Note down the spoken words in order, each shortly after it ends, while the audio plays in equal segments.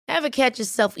Ever catch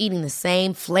yourself eating the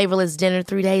same flavorless dinner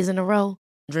 3 days in a row?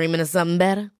 Dreaming of something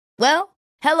better? Well,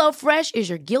 HelloFresh is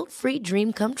your guilt-free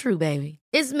dream come true, baby.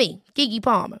 It's me, Keke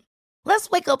Palmer. Let's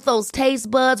wake up those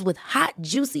taste buds with hot,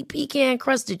 juicy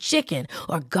pecan-crusted chicken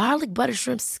or garlic butter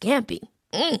shrimp scampi.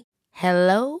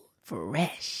 Hello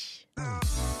Fresh.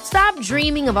 Stop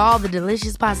dreaming of all the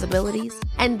delicious possibilities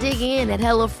and dig in at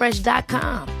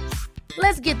HelloFresh.com.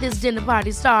 Let's get this dinner party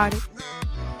started.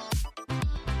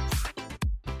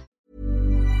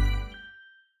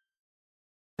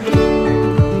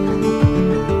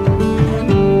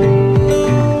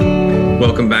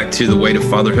 Welcome back to the Way to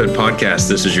Fatherhood podcast.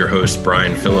 This is your host,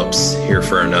 Brian Phillips, here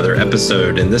for another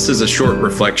episode. And this is a short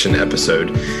reflection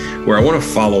episode where I want to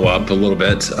follow up a little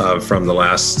bit from the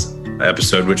last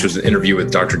episode, which was an interview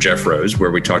with Dr. Jeff Rose,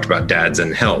 where we talked about dads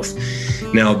and health.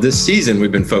 Now, this season,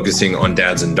 we've been focusing on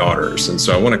dads and daughters. And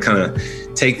so I want to kind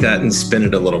of take that and spin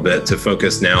it a little bit to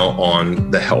focus now on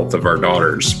the health of our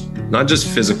daughters, not just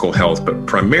physical health, but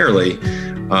primarily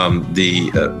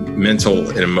the mental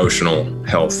and emotional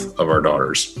health of our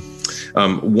daughters.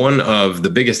 One of the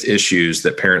biggest issues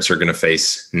that parents are going to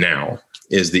face now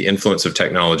is the influence of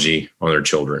technology on their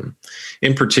children,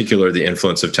 in particular, the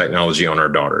influence of technology on our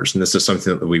daughters. And this is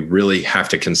something that we really have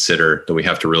to consider, that we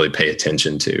have to really pay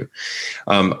attention to.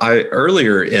 I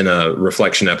earlier in a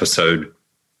reflection episode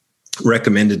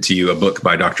recommended to you a book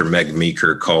by Dr. Meg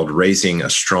Meeker called Raising a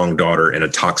Strong Daughter in a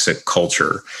Toxic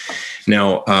Culture.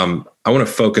 Now, I want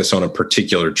to focus on a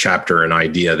particular chapter and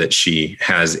idea that she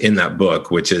has in that book,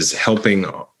 which is helping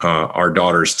our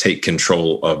daughters take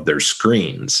control of their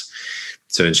screens.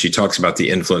 So she talks about the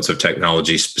influence of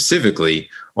technology specifically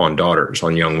on daughters,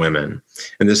 on young women.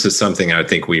 And this is something I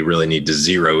think we really need to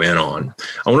zero in on.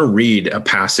 I want to read a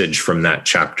passage from that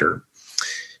chapter.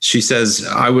 She says,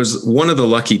 "I was one of the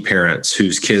lucky parents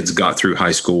whose kids got through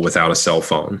high school without a cell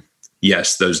phone.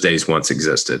 Yes, those days once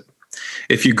existed.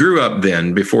 If you grew up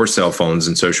then, before cell phones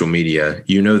and social media,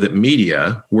 you know that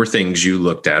media were things you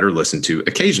looked at or listened to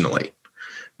occasionally.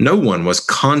 No one was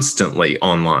constantly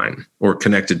online or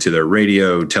connected to their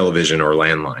radio, television, or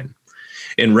landline.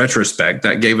 In retrospect,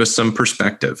 that gave us some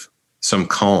perspective, some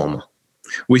calm.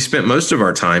 We spent most of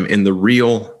our time in the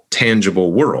real,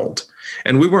 tangible world,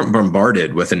 and we weren't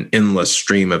bombarded with an endless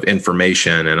stream of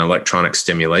information and electronic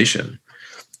stimulation.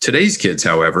 Today's kids,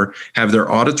 however, have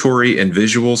their auditory and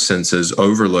visual senses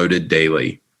overloaded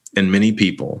daily, and many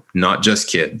people, not just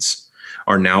kids,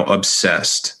 are now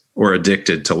obsessed or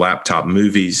addicted to laptop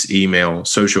movies, email,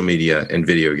 social media, and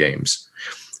video games,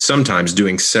 sometimes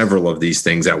doing several of these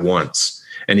things at once,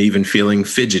 and even feeling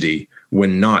fidgety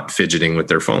when not fidgeting with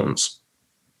their phones.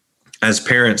 As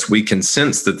parents, we can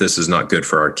sense that this is not good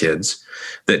for our kids,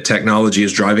 that technology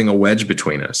is driving a wedge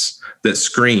between us, that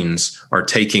screens are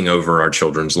taking over our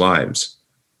children's lives."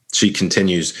 She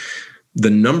continues, "The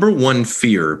number one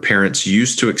fear parents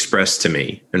used to express to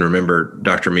me," and remember,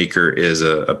 Dr. Meeker is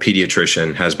a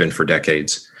pediatrician, has been for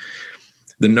decades.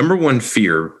 "The number one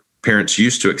fear parents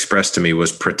used to express to me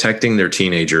was protecting their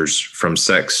teenagers from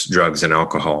sex, drugs, and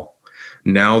alcohol.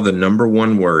 Now the number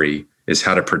one worry is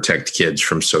how to protect kids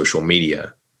from social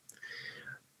media."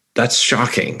 That's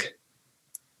shocking.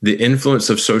 The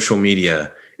influence of social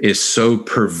media is so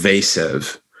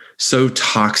pervasive, so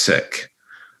toxic,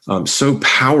 so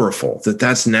powerful that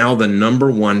that's now the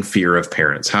number one fear of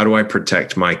parents. How do I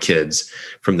protect my kids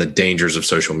from the dangers of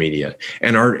social media?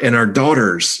 And our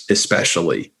daughters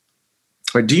especially.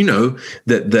 Do you know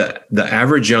that the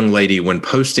average young lady, when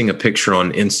posting a picture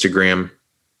on Instagram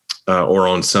or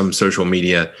on some social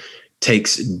media,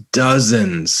 takes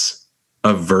dozens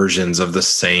of versions of the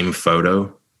same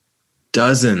photo?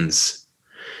 Dozens.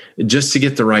 Just to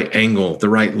get the right angle, the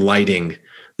right lighting,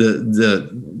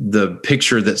 the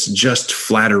picture that's just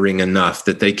flattering enough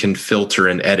that they can filter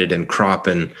and edit and crop.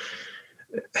 And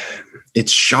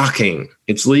it's shocking.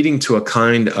 It's leading to a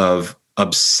kind of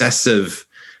obsessive,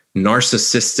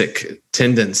 narcissistic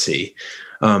tendency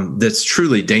that's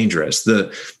truly dangerous.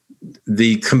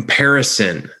 The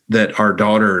comparison that our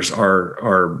daughters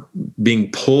are being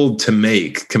pulled to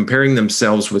make, comparing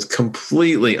themselves with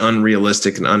completely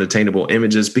unrealistic and unattainable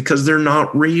images because they're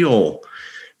not real.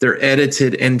 They're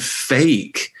edited and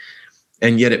fake.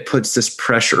 And yet it puts this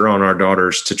pressure on our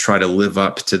daughters to try to live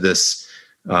up to this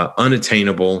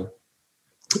unattainable,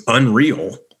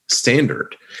 unreal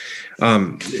standard.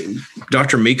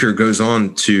 Dr. Meeker goes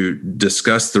on to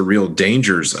discuss the real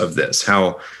dangers of this,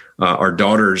 how our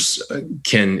daughters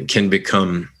can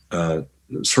become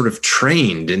sort of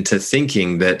trained into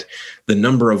thinking that the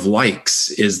number of likes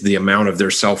is the amount of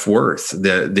their self-worth,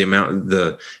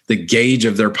 the gauge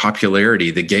of their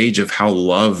popularity, the gauge of how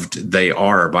loved they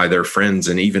are by their friends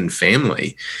and even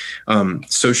family.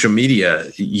 Social media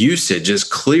usage is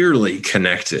clearly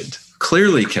connected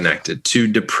to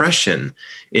depression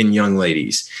in young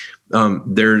ladies.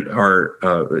 There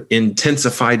are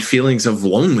intensified feelings of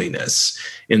loneliness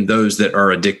in those that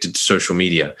are addicted to social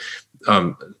media.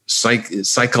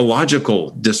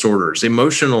 Psychological disorders,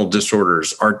 emotional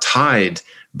disorders are tied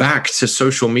back to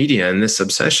social media and this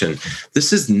obsession.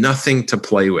 This is nothing to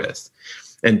play with.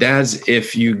 And dads,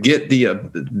 if you get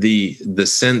the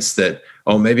sense that,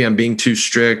 oh, maybe I'm being too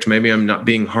strict, maybe I'm not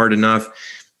being hard enough,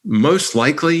 most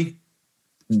likely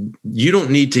you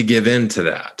don't need to give in to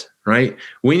that. Right?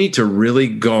 We need to really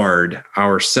guard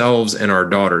ourselves and our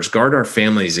daughters, guard our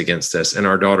families against this, and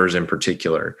our daughters in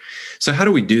particular. So how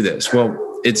do we do this? Well,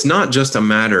 it's not just a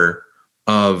matter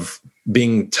of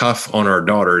being tough on our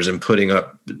daughters and putting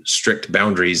up strict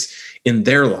boundaries in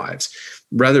their lives.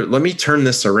 Rather, let me turn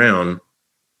this around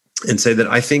and say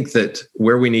that I think that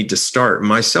where we need to start,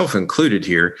 myself included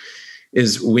here,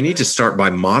 is we need to start by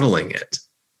modeling it.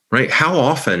 Right? How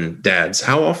often, dads,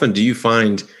 do you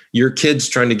find your kids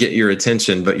trying to get your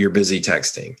attention, but you're busy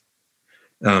texting?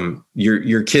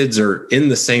 Your kids are in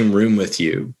the same room with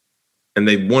you and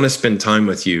they want to spend time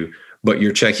with you, but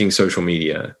you're checking social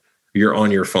media. You're on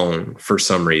your phone for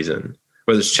some reason,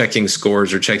 whether it's checking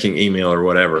scores or checking email or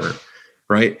whatever,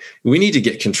 right? We need to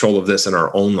get control of this in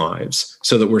our own lives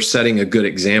so that we're setting a good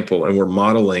example and we're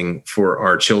modeling for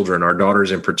our children, our daughters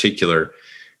in particular,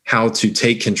 how to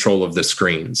take control of the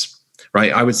screens.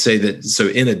 Right. I would say that. So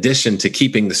in addition to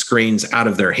keeping the screens out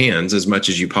of their hands as much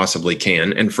as you possibly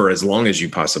can, and for as long as you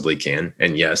possibly can,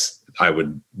 and yes,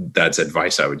 that's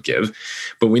advice I would give,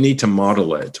 but we need to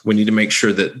model it. We need to make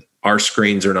sure that our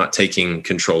screens are not taking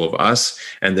control of us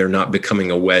and they're not becoming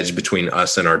a wedge between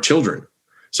us and our children.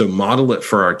 So model it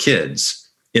for our kids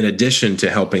in addition to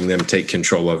helping them take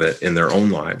control of it in their own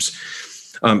lives.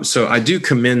 So I do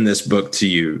commend this book to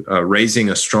you, Raising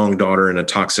a Strong Daughter in a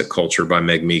Toxic Culture by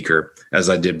Meg Meeker,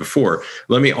 as I did before.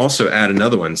 Let me also add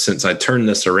another one, since I turned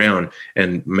this around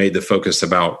and made the focus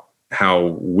about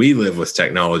how we live with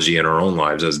technology in our own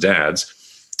lives as dads.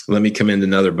 Let me commend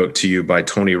another book to you by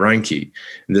Tony Reinke.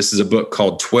 This is a book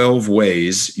called 12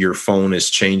 Ways Your Phone is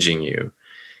Changing You.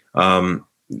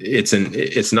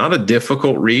 It's not a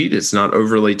difficult read. It's not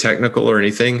overly technical or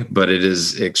anything, but it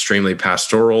is extremely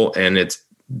pastoral and it's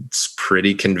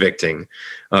pretty convicting.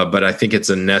 But I think it's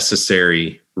a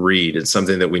necessary read. It's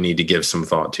something that we need to give some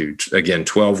thought to. Again,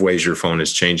 12 Ways Your Phone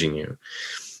is Changing You.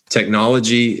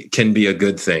 Technology can be a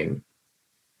good thing.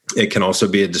 It can also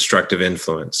be a destructive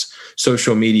influence.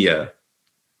 Social media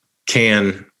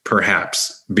can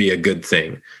perhaps be a good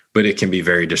thing, but it can be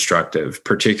very destructive,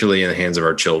 particularly in the hands of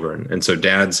our children. And so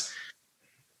dads,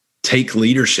 take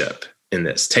leadership in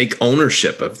this, take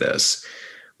ownership of this,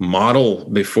 model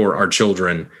before our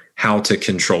children how to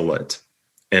control it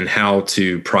and how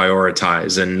to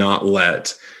prioritize and not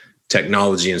let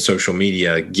technology and social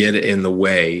media get in the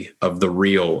way of the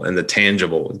real and the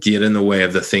tangible, get in the way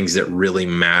of the things that really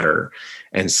matter,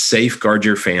 and safeguard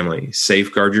your family,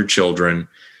 safeguard your children,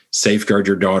 safeguard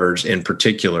your daughters in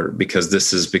particular, because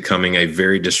this is becoming a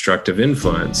very destructive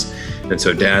influence. And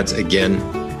so dads, again,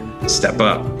 step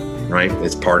up, right?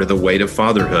 It's part of the weight of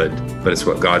fatherhood, but it's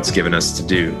what God's given us to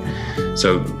do.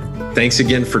 So thanks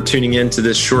again for tuning in to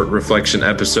this short reflection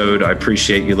episode. I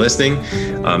appreciate you listening.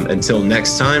 Until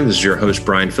next time, this is your host,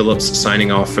 Brian Phillips,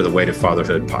 signing off for the Weight of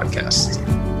Fatherhood podcast.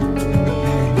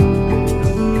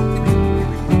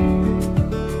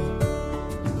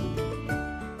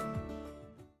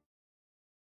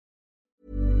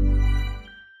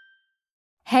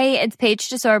 Hey, it's Paige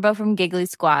DeSorbo from Giggly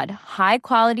Squad. High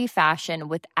quality fashion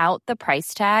without the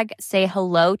price tag. Say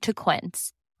hello to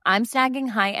Quince. I'm snagging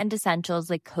high-end essentials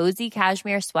like cozy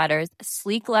cashmere sweaters,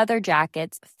 sleek leather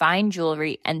jackets, fine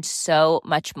jewelry, and so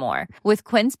much more. With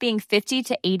Quince being 50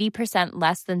 to 80%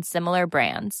 less than similar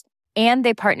brands. And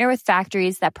they partner with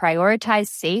factories that prioritize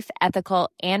safe, ethical,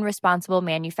 and responsible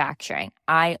manufacturing.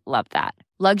 I love that.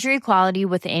 Luxury quality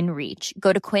within reach.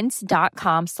 Go to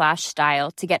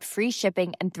quince.com/style to get free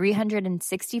shipping and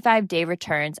 365-day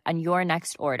returns on your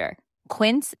next order.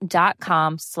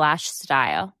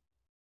 Quince.com/style.